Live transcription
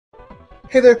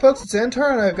Hey there folks, it's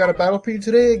Antar, and I've got a battle for you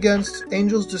today against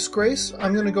Angel's Disgrace.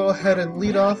 I'm going to go ahead and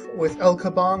lead off with El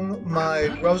Kabong, my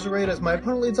Roserade, as my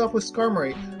opponent leads off with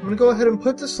Skarmory. I'm going to go ahead and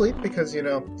put to sleep because, you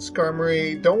know,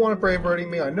 Skarmory don't want to Brave Birding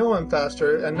me, I know I'm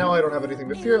faster, and now I don't have anything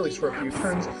to fear, at least for a few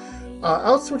turns.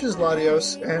 Out switches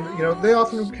Latios, and, you know, they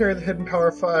often carry the Hidden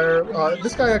Power Fire.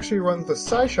 This guy actually runs the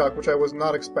Psyshock, which I was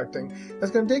not expecting.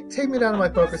 That's going to take me down to my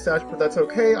Focus Sash, but that's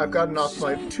okay. I've gotten off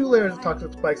my 2 layers of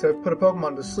Toxic Spikes. I've put a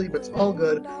Pokemon to sleep. It's all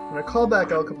good. I'm going to call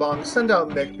back El Kabong, send out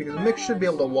Mick, because Mick should be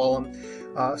able to wall him.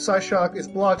 Psyshock is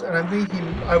blocked, and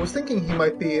I was thinking he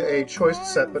might be a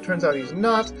choice set, but turns out he's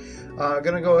not.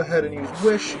 Gonna go ahead and use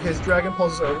Wish. His Dragon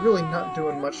Pulses are really not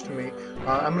doing much to me.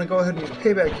 I'm gonna go ahead and use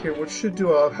Payback here, which should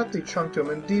do a hefty chunk to him.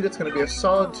 Indeed, it's gonna be a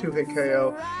solid 2-hit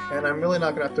KO, and I'm really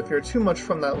not gonna have to fear too much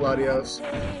from that Latios,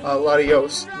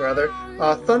 rather.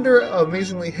 Thunder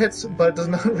amazingly hits, but it does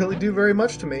not really do very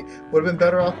much to me. Would have been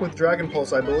better off with Dragon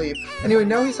Pulse, I believe. Anyway,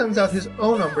 now he sends out his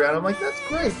own Umbreon. I'm like, that's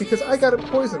great, because I got it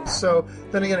poisoned. So,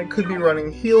 then again, it could be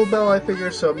running Heal Bell, I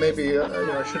figure, so maybe, you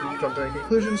know, I shouldn't jump to any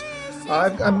conclusions.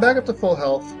 I'm back up to full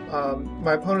health.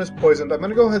 My opponent is poisoned. I'm going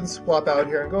to go ahead and swap out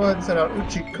here and go ahead and send out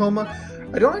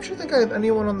Uchikoma. I don't actually think I have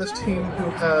anyone on this team who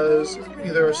has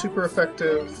either a super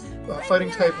effective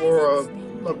fighting type or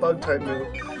a bug type move.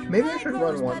 Maybe I should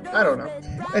run one. I don't know.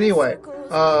 Anyway,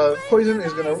 Poison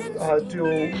is going to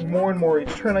do more and more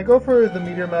each turn. I go for the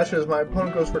Meteor Mash as my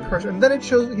opponent goes for Curse, and then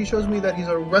he shows me that he's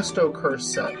a Resto Curse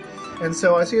set. And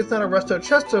so I see it's not a Resto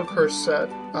Chesto Curse set,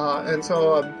 and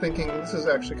so I'm thinking this is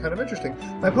actually kind of interesting.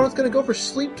 My opponent's going to go for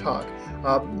Sleep Talk.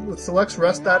 Selects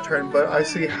Rest that turn, but I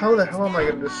see how the hell am I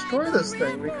going to destroy this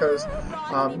thing, because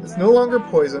it's no longer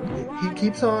poison. He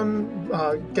keeps on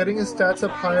getting his stats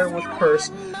up higher with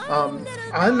Curse.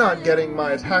 I'm not getting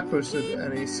my attack boosted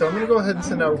any, so I'm going to go ahead and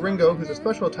send out Ringo, who's a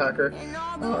special attacker.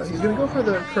 He's going to go for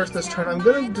the Curse this turn. I'm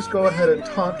going to just go ahead and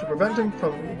taunt to prevent him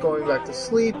from going back to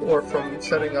sleep or from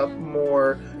setting up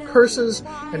more curses,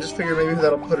 and just figure maybe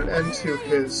that'll put an end to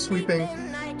his sweeping.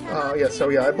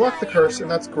 I blocked the curse,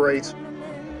 and that's great.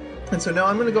 And so now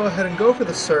I'm going to go ahead and go for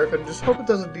the Surf and just hope it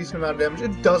does a decent amount of damage.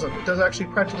 It doesn't. It does actually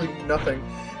practically nothing.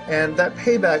 And that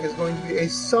Payback is going to be a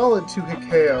solid 2-hit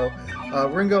KO.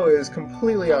 Ringo is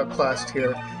completely outclassed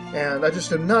here, and I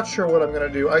just am not sure what I'm going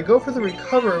to do. I go for the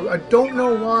Recover. I don't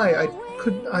know why. I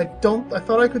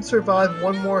thought I could survive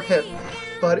one more hit,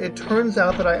 but it turns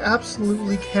out that I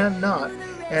absolutely cannot.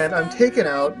 And I'm taken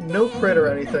out, no crit or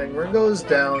anything, Ringo's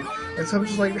down, and so I'm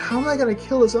just like, how am I going to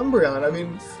kill this Umbreon? I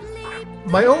mean,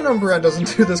 my own Umbreon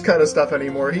doesn't do this kind of stuff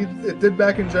anymore. It did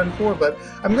back in Gen 4, but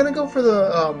I'm going to go for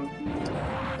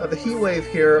the Heat Wave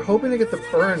here, hoping to get the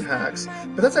Burn Hacks,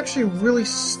 but that's actually really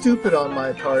stupid on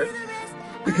my part,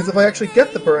 because if I actually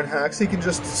get the Burn Hacks, he can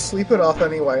just sleep it off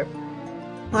anyway.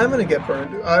 I'm gonna get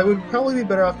burned. I would probably be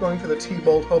better off going for the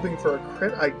T-Bolt, hoping for a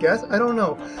crit, I guess? I don't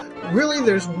know. Really,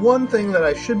 there's one thing that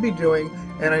I should be doing,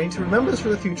 and I need to remember this for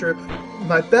the future.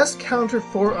 My best counter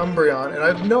for Umbreon, and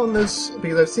I've known this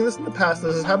because I've seen this in the past,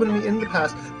 this has happened to me in the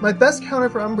past, my best counter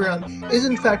for Umbreon is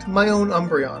in fact my own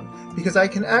Umbreon, because I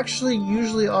can actually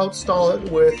usually outstall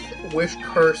it with Wish,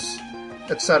 Curse,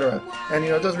 etc. And,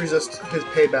 you know, it does resist his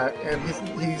Payback, and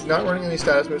he's not running any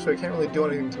status moves, so he can't really do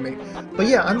anything to me. But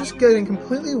yeah, I'm just getting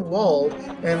completely walled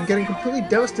and getting completely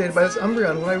devastated by this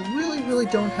Umbreon when I really, really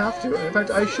don't have to. And in fact,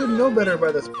 I should know better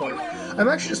by this point. I'm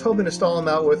actually just hoping to stall him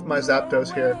out with my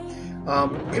Zapdos here.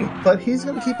 But he's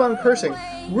going to keep on cursing.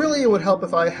 Really, it would help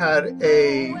if I had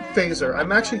a Phaser.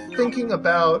 I'm actually thinking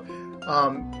about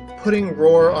putting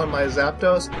Roar on my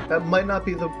Zapdos. That might not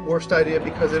be the worst idea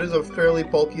because it is a fairly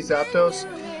bulky Zapdos,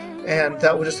 and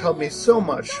that would just help me so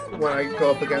much when I go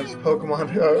up against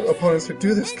Pokemon opponents who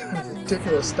do this kind of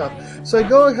ridiculous stuff. So I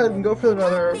go ahead and go for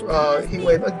another Heat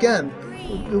Wave. Again,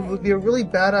 it would be a really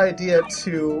bad idea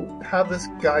to have this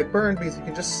guy burned because he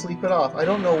can just sleep it off. I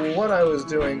don't know what I was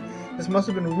doing. This must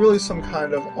have been really some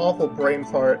kind of awful brain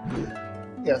fart.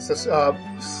 Yes, this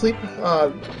Sleep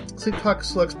Talk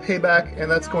selects Payback, and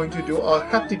that's going to do a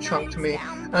hefty chunk to me.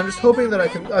 And I'm just hoping that I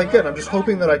can, again, I'm just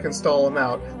hoping that I can stall him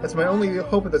out. That's my only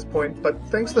hope at this point, but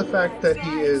thanks to the fact that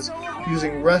he is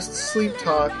using Rest Sleep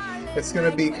Talk, it's going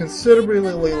to be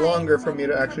considerably longer for me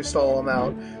to actually stall him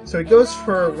out. So he goes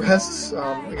for Rests,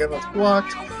 again that's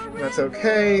blocked, and that's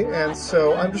okay, and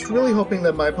so I'm just really hoping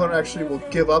that my opponent actually will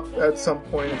give up at some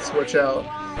point and switch out,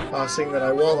 seeing that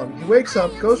I wall him. He wakes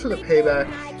up, goes for the Payback,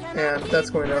 and that's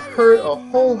going to hurt a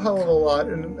whole hell of a lot,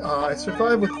 and I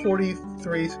survive with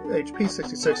 43 HP,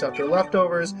 66 after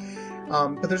leftovers,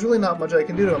 but there's really not much I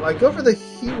can do to him. I go for the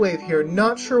Heat Wave here,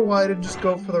 not sure why I didn't just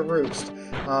go for the Roost.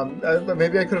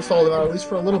 Maybe I could have stalled him out at least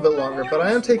for a little bit longer, but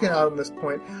I am taken out at this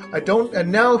point.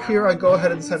 And now here I go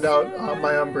ahead and send out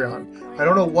my Umbreon. I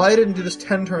don't know why I didn't do this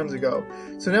 10 turns ago.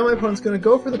 So now my opponent's going to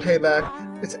go for the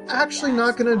payback. It's actually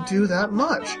not going to do that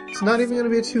much. It's not even going to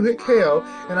be a 2-hit KO,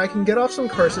 and I can get off some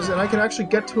curses, and I can actually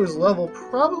get to his level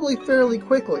probably fairly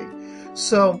quickly.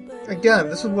 So, again,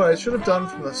 this is what I should have done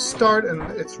from the start, and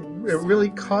it really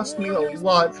cost me a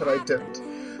lot that I didn't.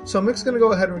 So I'm just going to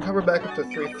go ahead and recover back up to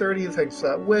 330 thanks to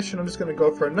that wish, and I'm just going to go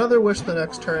for another wish the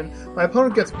next turn. My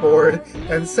opponent gets bored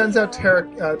and sends out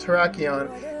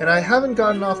Terrakion, and I haven't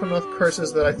gotten off enough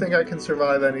curses that I think I can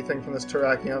survive anything from this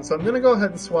Terrakion, so I'm going to go ahead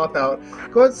and swap out.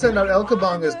 Go ahead and send out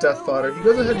Elkabong as Death Fodder. He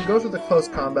goes ahead and goes for the close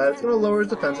combat. It's going to lower his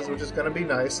defenses, which is going to be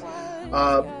nice.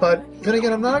 But then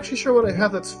again, I'm not actually sure what I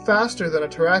have that's faster than a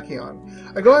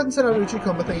Terrakion. I go ahead and send out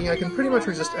Uchikoma thinking I can pretty much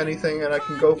resist anything, and I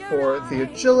can go for the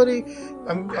agility.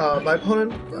 My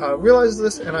opponent realizes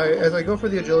this, and as I go for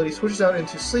the agility, switches out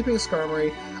into Sleeping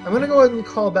Skarmory. I'm going to go ahead and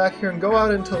call back here and go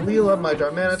out into Leela, my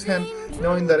Darmanitan,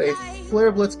 knowing that a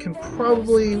Flare Blitz can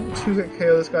probably 2-hit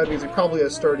KO this guy because he probably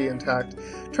has Sturdy intact.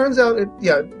 Turns out, it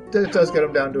does get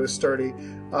him down to his Sturdy.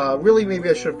 Really, maybe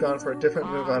I should have gone for a different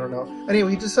move, I don't know.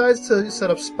 Anyway, he decides to set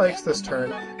up Spikes this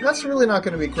turn. And that's really not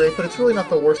going to be great, but it's really not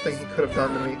the worst thing he could have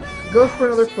done to me. Go for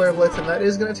another Flare Blitz, and that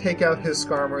is going to take out his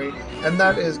Skarmory, and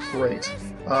that is great.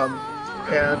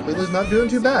 And Leela's not doing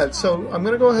too bad, so I'm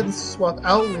going to go ahead and swap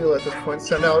out Leela at this point,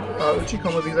 send out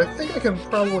Uchikoma, because I think I can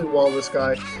probably wall this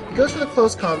guy. He goes for the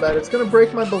close combat, it's going to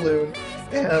break my balloon,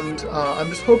 and I'm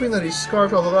just hoping that he's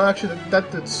Scarfed, although actually that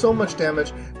did so much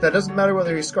damage that it doesn't matter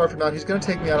whether he's Scarfed or not, he's going to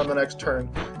take me out on the next turn.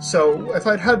 So if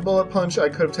I'd had Bullet Punch, I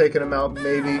could have taken him out,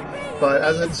 maybe, but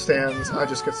as it stands, I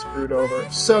just get screwed over.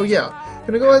 So yeah,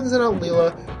 going to go ahead and send out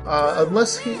Leela,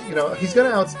 unless he's going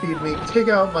to outspeed me, take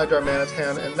out my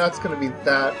Darmanitan, and that's going to be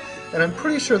that. And I'm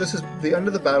pretty sure this is the end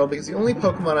of the battle because the only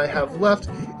Pokemon I have left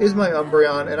is my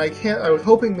Umbreon, and I was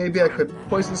hoping maybe I could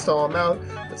Poison Stall him out.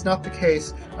 That's not the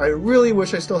case. I really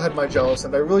wish I still had my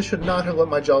Jellicent. I really should not have let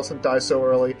my Jellicent die so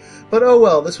early. But oh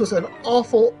well, this was an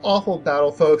awful, awful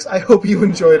battle, folks. I hope you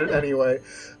enjoyed it anyway.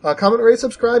 Comment, rate,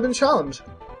 subscribe, and challenge.